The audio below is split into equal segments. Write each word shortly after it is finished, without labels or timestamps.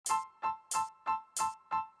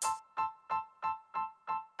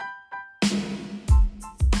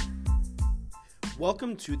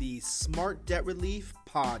Welcome to the Smart Debt Relief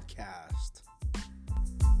Podcast.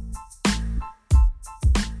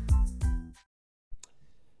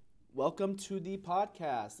 Welcome to the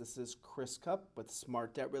podcast. This is Chris Cup with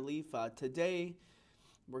Smart Debt Relief. Today,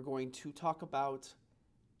 we're going to talk about,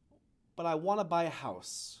 but I want to buy a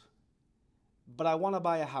house.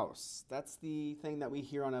 That's the thing that we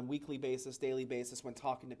hear on a weekly basis, daily basis when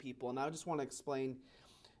talking to people. And I just want to explain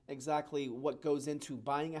exactly what goes into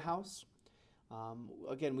buying a house.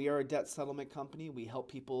 Again, we are a debt settlement company. We help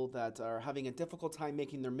people that are having a difficult time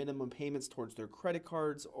making their minimum payments towards their credit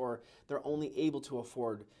cards, or they're only able to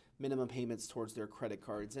afford minimum payments towards their credit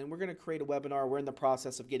cards. And we're going to create a webinar. We're in the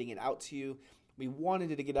process of getting it out to you. We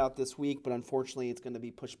wanted it to get out this week, but unfortunately it's going to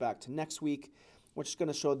be pushed back to next week, which is going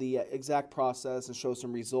to show the exact process and show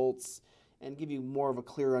some results and give you more of a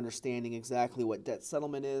clear understanding exactly what debt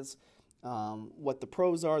settlement is, what the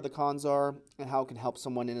pros are, the cons are, and how it can help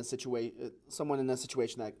someone in a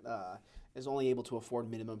situation that is only able to afford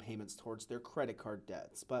minimum payments towards their credit card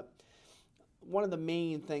debts. But one of the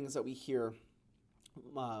main things that we hear,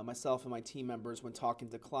 myself and my team members, when talking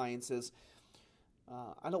to clients is,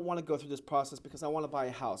 I don't want to go through this process because I want to buy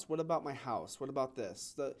a house. What about my house? What about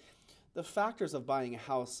this? The factors of buying a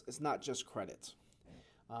house is not just credit.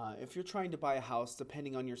 If you're trying to buy a house,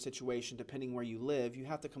 depending on your situation, depending where you live, you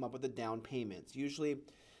have to come up with a down payment. Usually,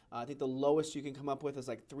 I think the lowest you can come up with is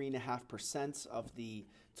like 3.5% of the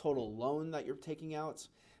total loan that you're taking out.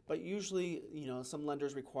 But usually, some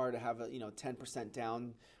lenders require to have a 10%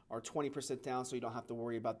 down or 20% down, so you don't have to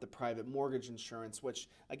worry about the private mortgage insurance, which,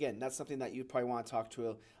 again, that's something that you probably want to talk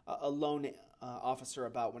to a loan officer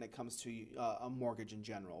about when it comes to a mortgage in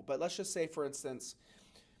general. But let's just say, for instance,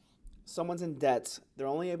 someone's in debt, they're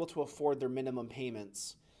only able to afford their minimum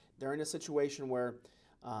payments. They're in a situation where,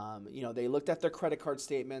 they looked at their credit card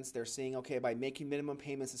statements. They're saying, okay, by making minimum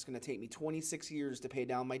payments, it's going to take me 26 years to pay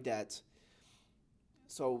down my debt.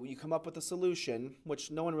 So you come up with a solution,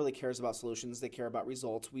 which no one really cares about solutions. They care about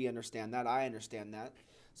results. We understand that. I understand that.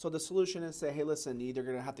 So the solution is say, hey, listen, you're either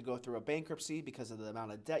going to have to go through a bankruptcy because of the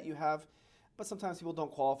amount of debt you have. But sometimes people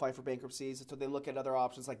don't qualify for bankruptcies, so they look at other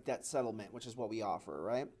options like debt settlement, which is what we offer,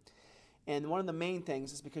 right? And one of the main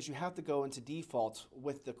things is because you have to go into default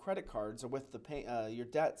with the credit cards or with your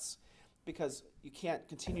debts, because you can't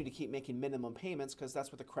continue to keep making minimum payments because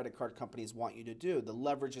that's what the credit card companies want you to do. The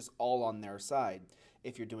leverage is all on their side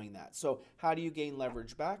if you're doing that. So how do you gain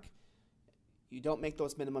leverage back? You don't make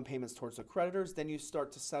those minimum payments towards the creditors. Then you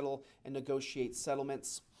start to settle and negotiate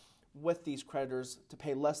settlements with these creditors to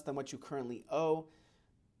pay less than what you currently owe,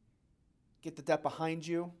 get the debt behind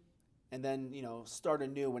you, and then, start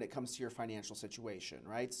anew when it comes to your financial situation,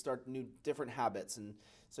 right? Start new different habits, and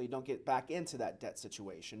so you don't get back into that debt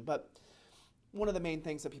situation. But one of the main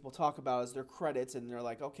things that people talk about is their credits, and they're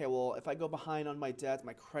like, okay, well, if I go behind on my debt,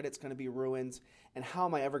 my credit's going to be ruined, and how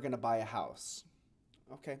am I ever going to buy a house?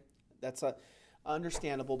 Okay, that's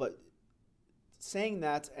understandable, but saying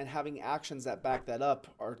that and having actions that back that up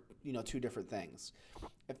are, two different things.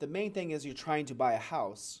 If the main thing is you're trying to buy a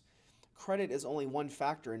house, credit is only one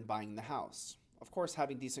factor in buying the house. Of course,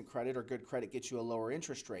 having decent credit or good credit gets you a lower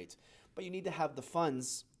interest rate, but you need to have the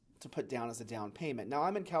funds to put down as a down payment. Now,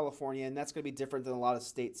 I'm in California, and that's going to be different than a lot of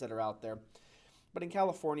states that are out there. But in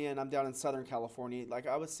California, and I'm down in Southern California,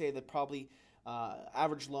 I would say that probably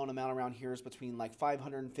average loan amount around here is between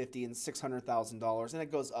 $550,000 and $600,000, and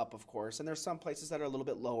it goes up, of course. And there's some places that are a little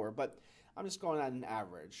bit lower, but I'm just going on an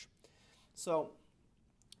average. So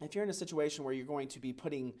if you're in a situation where you're going to be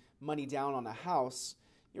putting money down on a house,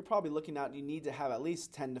 you're probably looking at, you need to have at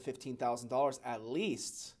least $10,000 to $15,000 at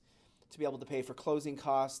least to be able to pay for closing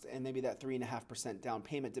costs and maybe that 3.5% down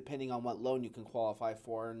payment, depending on what loan you can qualify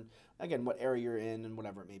for and, again, what area you're in and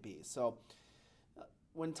whatever it may be. So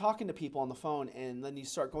when talking to people on the phone, and then you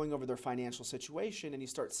start going over their financial situation and you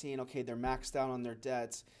start seeing, okay, they're maxed out on their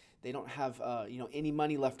debts, they don't have any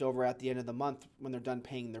money left over at the end of the month when they're done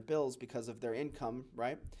paying their bills because of their income,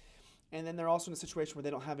 right? And then they're also in a situation where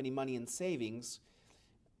they don't have any money in savings,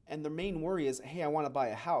 and their main worry is, hey, I want to buy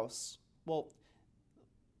a house. Well,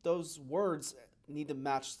 those words need to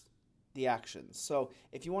match the actions. So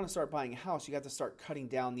if you want to start buying a house, you have to start cutting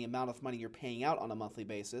down the amount of money you're paying out on a monthly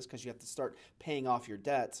basis, because you have to start paying off your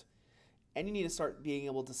debt, and you need to start being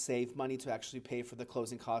able to save money to actually pay for the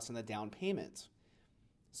closing costs and the down payment.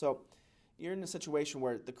 So you're in a situation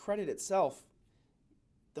where the credit itself,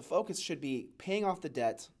 the focus should be paying off the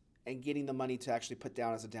debt and getting the money to actually put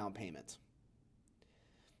down as a down payment.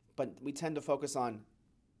 But we tend to focus on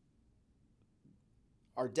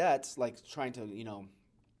our debts, like trying to,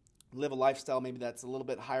 live a lifestyle maybe that's a little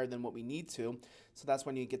bit higher than what we need to. So that's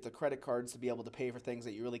when you get the credit cards to be able to pay for things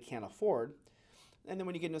that you really can't afford. And then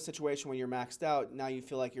when you get into a situation where you're maxed out, now you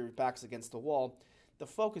feel like your back's against the wall, the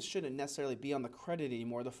focus shouldn't necessarily be on the credit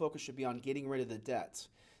anymore. The focus should be on getting rid of the debt.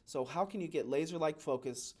 So how can you get laser-like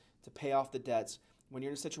focus to pay off the debts when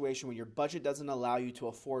you're in a situation where your budget doesn't allow you to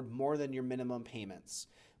afford more than your minimum payments?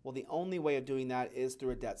 Well, the only way of doing that is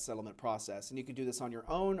through a debt settlement process. And you can do this on your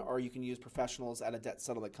own, or you can use professionals at a debt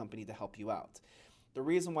settlement company to help you out. The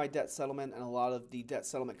reason why debt settlement and a lot of the debt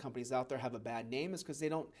settlement companies out there have a bad name is because they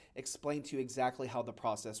don't explain to you exactly how the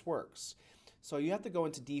process works. So you have to go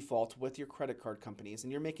into default with your credit card companies,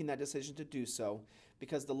 and you're making that decision to do so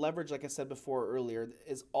because the leverage, like I said before earlier,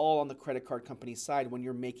 is all on the credit card company's side when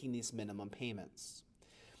you're making these minimum payments.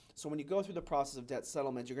 So when you go through the process of debt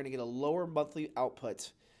settlement, you're going to get a lower monthly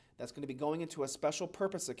output that's going to be going into a special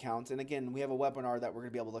purpose account. And again, we have a webinar that we're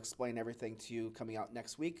going to be able to explain everything to you coming out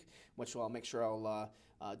next week, which I'll make sure I'll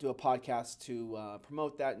do a podcast to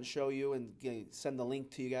promote that and show you and send the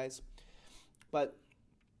link to you guys. But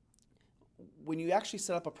when you actually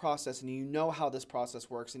set up a process and you know how this process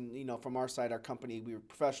works, and from our side, our company, we're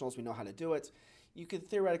professionals, we know how to do it, you could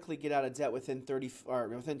theoretically get out of debt within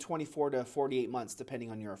 24 to 48 months,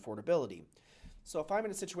 depending on your affordability. So if I'm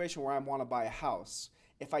in a situation where I want to buy a house,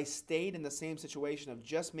 if I stayed in the same situation of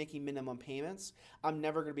just making minimum payments, I'm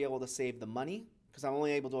never going to be able to save the money because I'm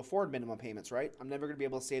only able to afford minimum payments, right? I'm never going to be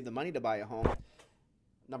able to save the money to buy a home,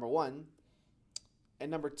 number one.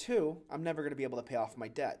 And number two, I'm never going to be able to pay off my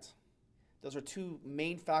debt. Those are two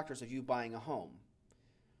main factors of you buying a home.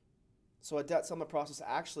 So a debt settlement process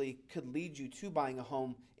actually could lead you to buying a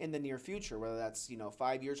home in the near future, whether that's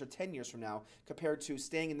 5 years or 10 years from now, compared to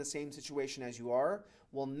staying in the same situation as you are.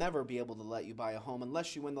 Will never be able to let you buy a home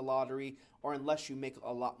unless you win the lottery or unless you make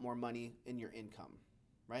a lot more money in your income,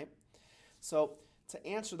 right? So to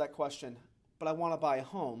answer that question, but I want to buy a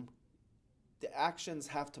home, the actions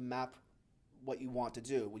have to map what you want to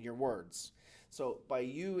do with your words. So by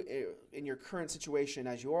you in your current situation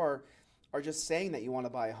as you are just saying that you want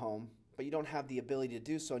to buy a home, but you don't have the ability to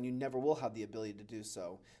do so, and you never will have the ability to do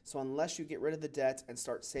so. So unless you get rid of the debt and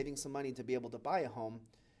start saving some money to be able to buy a home,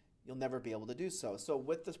 you'll never be able to do so. So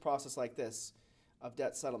with this process like this of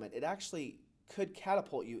debt settlement, it actually could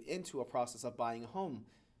catapult you into a process of buying a home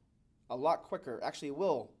a lot quicker. Actually, it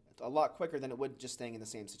will a lot quicker than it would just staying in the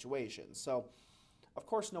same situation. So of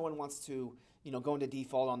course, no one wants to go into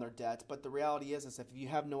default on their debt, but the reality is if you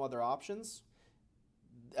have no other options,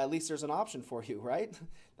 at least there's an option for you, right?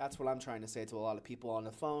 That's what I'm trying to say to a lot of people on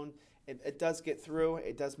the phone. It does get through.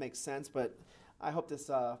 It does make sense, but I hope this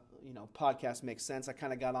podcast makes sense. I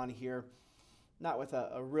kind of got on here not with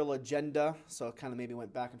a real agenda, so it kind of maybe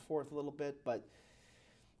went back and forth a little bit, but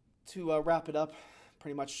to wrap it up,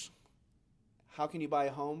 pretty much, how can you buy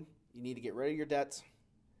a home? You need to get rid of your debts.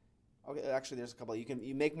 Okay, actually, there's a couple.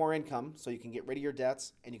 You make more income, so you can get rid of your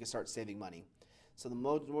debts and you can start saving money. So the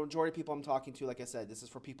majority of people I'm talking to, like I said, this is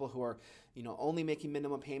for people who are, only making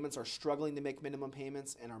minimum payments or struggling to make minimum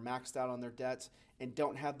payments and are maxed out on their debts and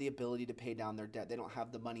don't have the ability to pay down their debt. They don't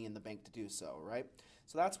have the money in the bank to do so, right?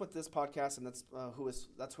 So that's what this podcast and that's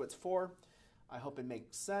who it's for. I hope it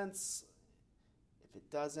makes sense. If it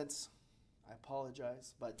doesn't, I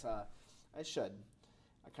apologize, but I should.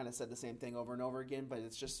 I kind of said the same thing over and over again, but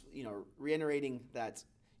it's just, reiterating that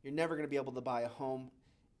you're never going to be able to buy a home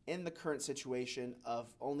in the current situation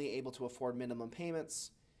of only able to afford minimum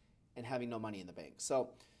payments and having no money in the bank. So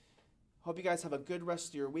hope you guys have a good rest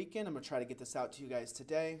of your weekend. I'm going to try to get this out to you guys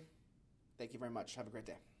today. Thank you very much. Have a great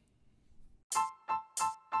day.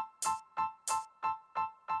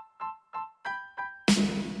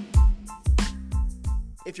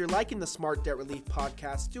 If you're liking the Smart Debt Relief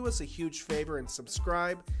podcast, do us a huge favor and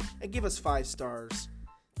subscribe and give us 5 stars.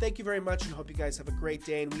 Thank you very much and hope you guys have a great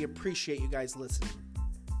day, and we appreciate you guys listening.